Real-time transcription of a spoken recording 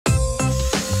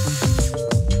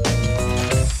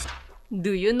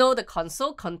Do you know the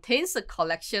console contains a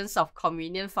collection of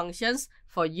convenient functions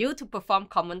for you to perform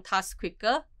common tasks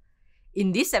quicker?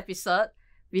 In this episode,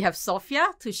 we have Sofia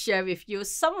to share with you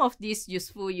some of these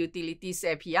useful utilities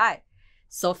API.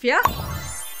 Sofia?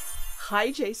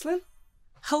 Hi, Jecelyn.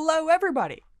 Hello,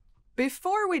 everybody.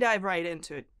 Before we dive right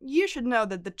into it, you should know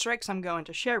that the tricks I'm going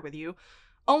to share with you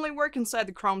only work inside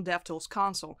the Chrome DevTools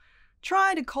console.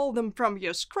 Trying to call them from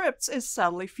your scripts is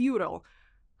sadly futile.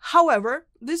 However,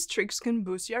 these tricks can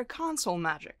boost your console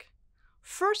magic.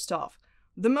 First off,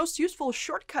 the most useful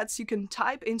shortcuts you can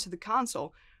type into the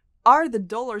console are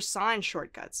the $sign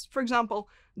shortcuts. For example,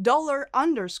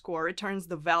 $_ returns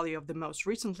the value of the most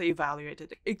recently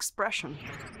evaluated expression.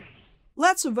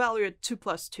 Let's evaluate 2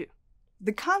 plus 2.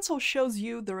 The console shows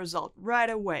you the result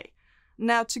right away.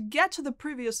 Now, to get to the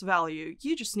previous value,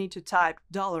 you just need to type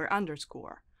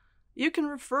 $_. You can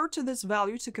refer to this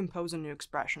value to compose a new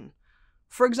expression.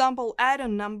 For example, add a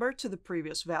number to the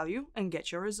previous value and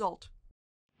get your result.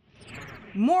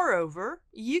 Moreover,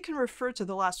 you can refer to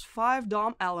the last 5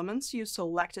 DOM elements you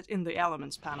selected in the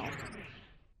Elements panel.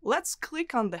 Let's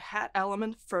click on the head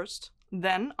element first,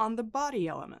 then on the body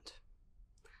element.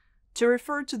 To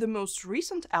refer to the most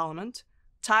recent element,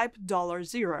 type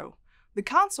 $0. The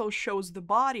console shows the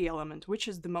body element, which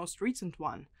is the most recent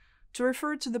one. To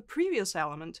refer to the previous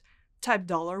element, type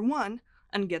 $1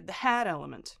 and get the head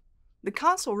element. The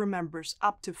console remembers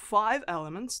up to 5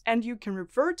 elements, and you can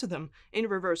refer to them in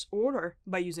reverse order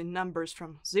by using numbers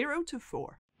from 0 to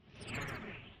 4.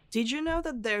 Did you know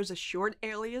that there's a short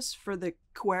alias for the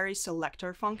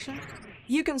querySelector function?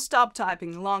 You can stop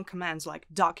typing long commands like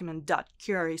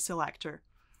document.querySelector.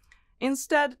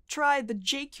 Instead, try the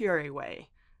jQuery way.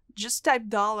 Just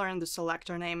type $in the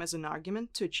selector name as an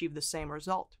argument to achieve the same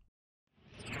result.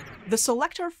 The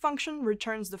selector function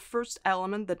returns the first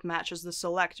element that matches the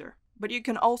selector, but you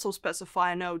can also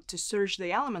specify a node to search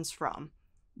the elements from.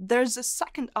 There's a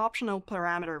second optional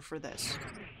parameter for this.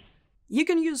 You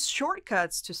can use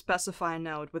shortcuts to specify a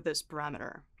node with this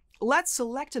parameter. Let's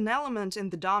select an element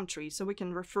in the DOM tree so we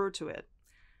can refer to it.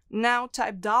 Now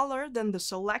type $, then the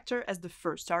selector as the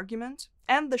first argument,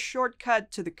 and the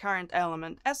shortcut to the current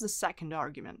element as the second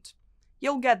argument.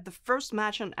 You'll get the first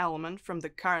matching element from the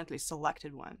currently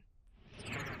selected one.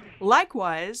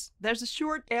 Likewise, there's a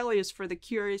short alias for the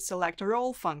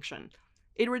querySelectorAll function.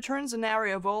 It returns an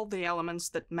array of all the elements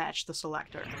that match the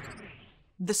selector.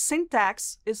 The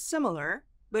syntax is similar,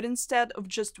 but instead of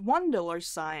just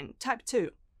 $1, type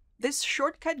 2. This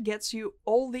shortcut gets you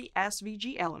all the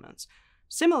SVG elements.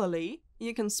 Similarly,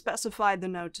 you can specify the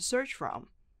node to search from.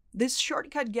 This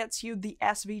shortcut gets you the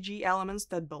SVG elements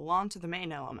that belong to the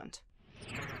main element.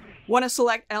 Want to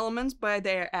select elements by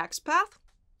their XPath?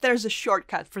 There's a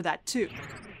shortcut for that too.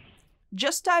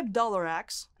 Just type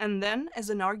 $x and then,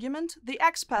 as an argument, the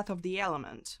XPath of the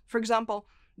element. For example,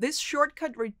 this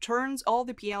shortcut returns all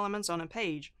the p elements on a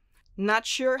page. Not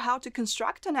sure how to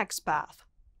construct an XPath?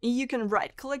 You can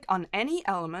right-click on any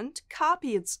element,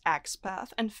 copy its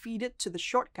XPath, and feed it to the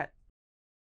shortcut.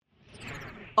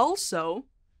 Also,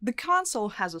 the console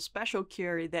has a special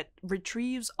query that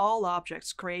retrieves all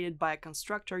objects created by a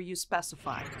constructor you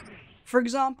specify. For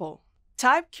example,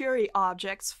 type query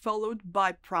objects followed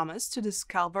by promise to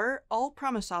discover all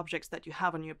promise objects that you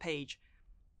have on your page.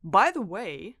 By the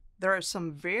way, there are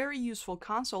some very useful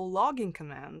console logging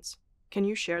commands. Can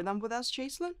you share them with us,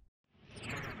 Jecelyn?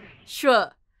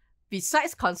 Sure.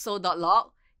 Besides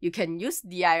console.log, you can use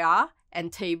dir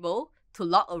and table to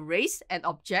log arrays and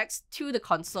objects to the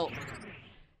console.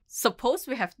 Suppose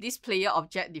we have this player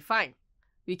object defined.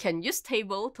 We can use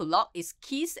table to log its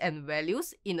keys and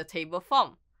values in a table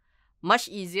form. Much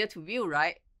easier to view,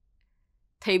 right?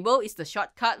 Table is the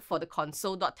shortcut for the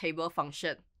console.table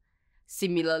function.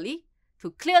 Similarly,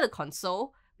 to clear the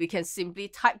console, we can simply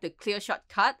type the clear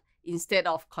shortcut instead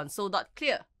of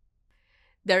console.clear.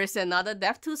 There is another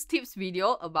DevTools tips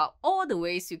video about all the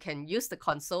ways you can use the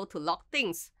console to log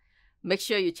things. Make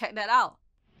sure you check that out.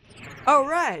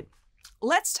 Alright,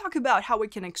 let's talk about how we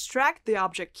can extract the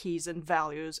object keys and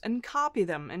values and copy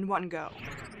them in one go.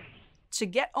 To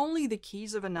get only the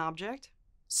keys of an object,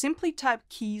 simply type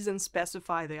keys and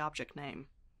specify the object name.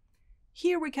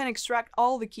 Here we can extract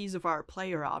all the keys of our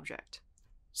player object.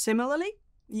 Similarly,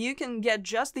 you can get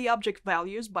just the object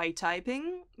values by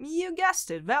typing, you guessed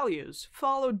it, values,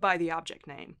 followed by the object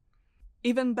name.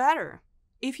 Even better,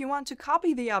 if you want to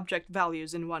copy the object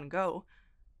values in one go,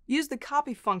 use the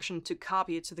copy function to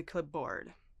copy it to the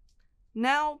clipboard.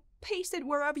 Now, paste it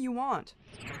wherever you want.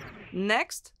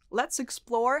 Next, let's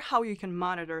explore how you can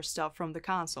monitor stuff from the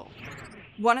console.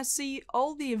 Want to see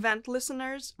all the event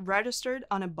listeners registered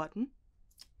on a button?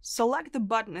 Select the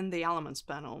button in the Elements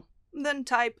panel. Then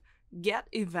type get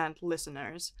event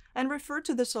listeners and refer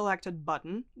to the selected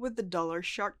button with the $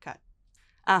 shortcut.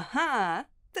 Aha!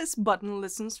 This button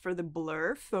listens for the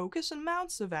blur, focus, and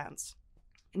mouse events.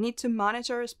 Need to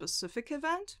monitor a specific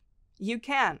event? You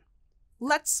can.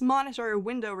 Let's monitor a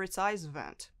window resize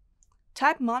event.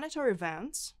 Type monitor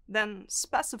events, then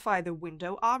specify the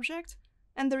window object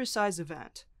and the resize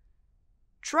event.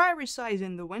 Try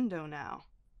resizing the window now.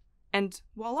 And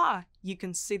voila, you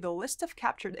can see the list of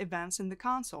captured events in the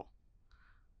console.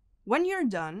 When you're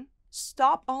done,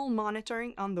 stop all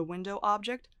monitoring on the window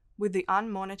object with the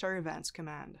onMonitor events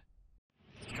command.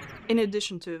 In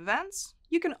addition to events,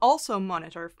 you can also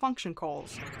monitor function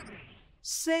calls.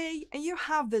 Say you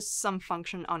have this sum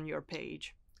function on your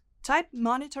page. Type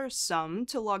monitor sum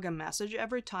to log a message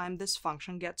every time this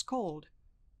function gets called.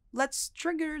 Let's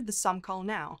trigger the sum call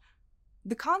now.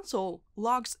 The console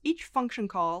logs each function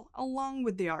call along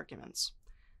with the arguments.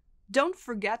 Don't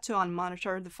forget to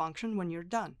onMonitor the function when you're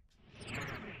done.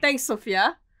 Thanks,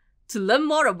 Sofia. To learn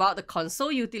more about the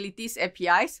console utilities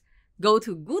APIs, go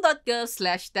to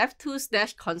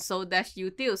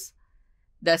goo.gov/devtools-console-utils.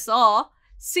 That's all.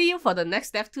 See you for the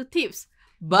next DevTools tips.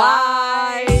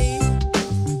 Bye!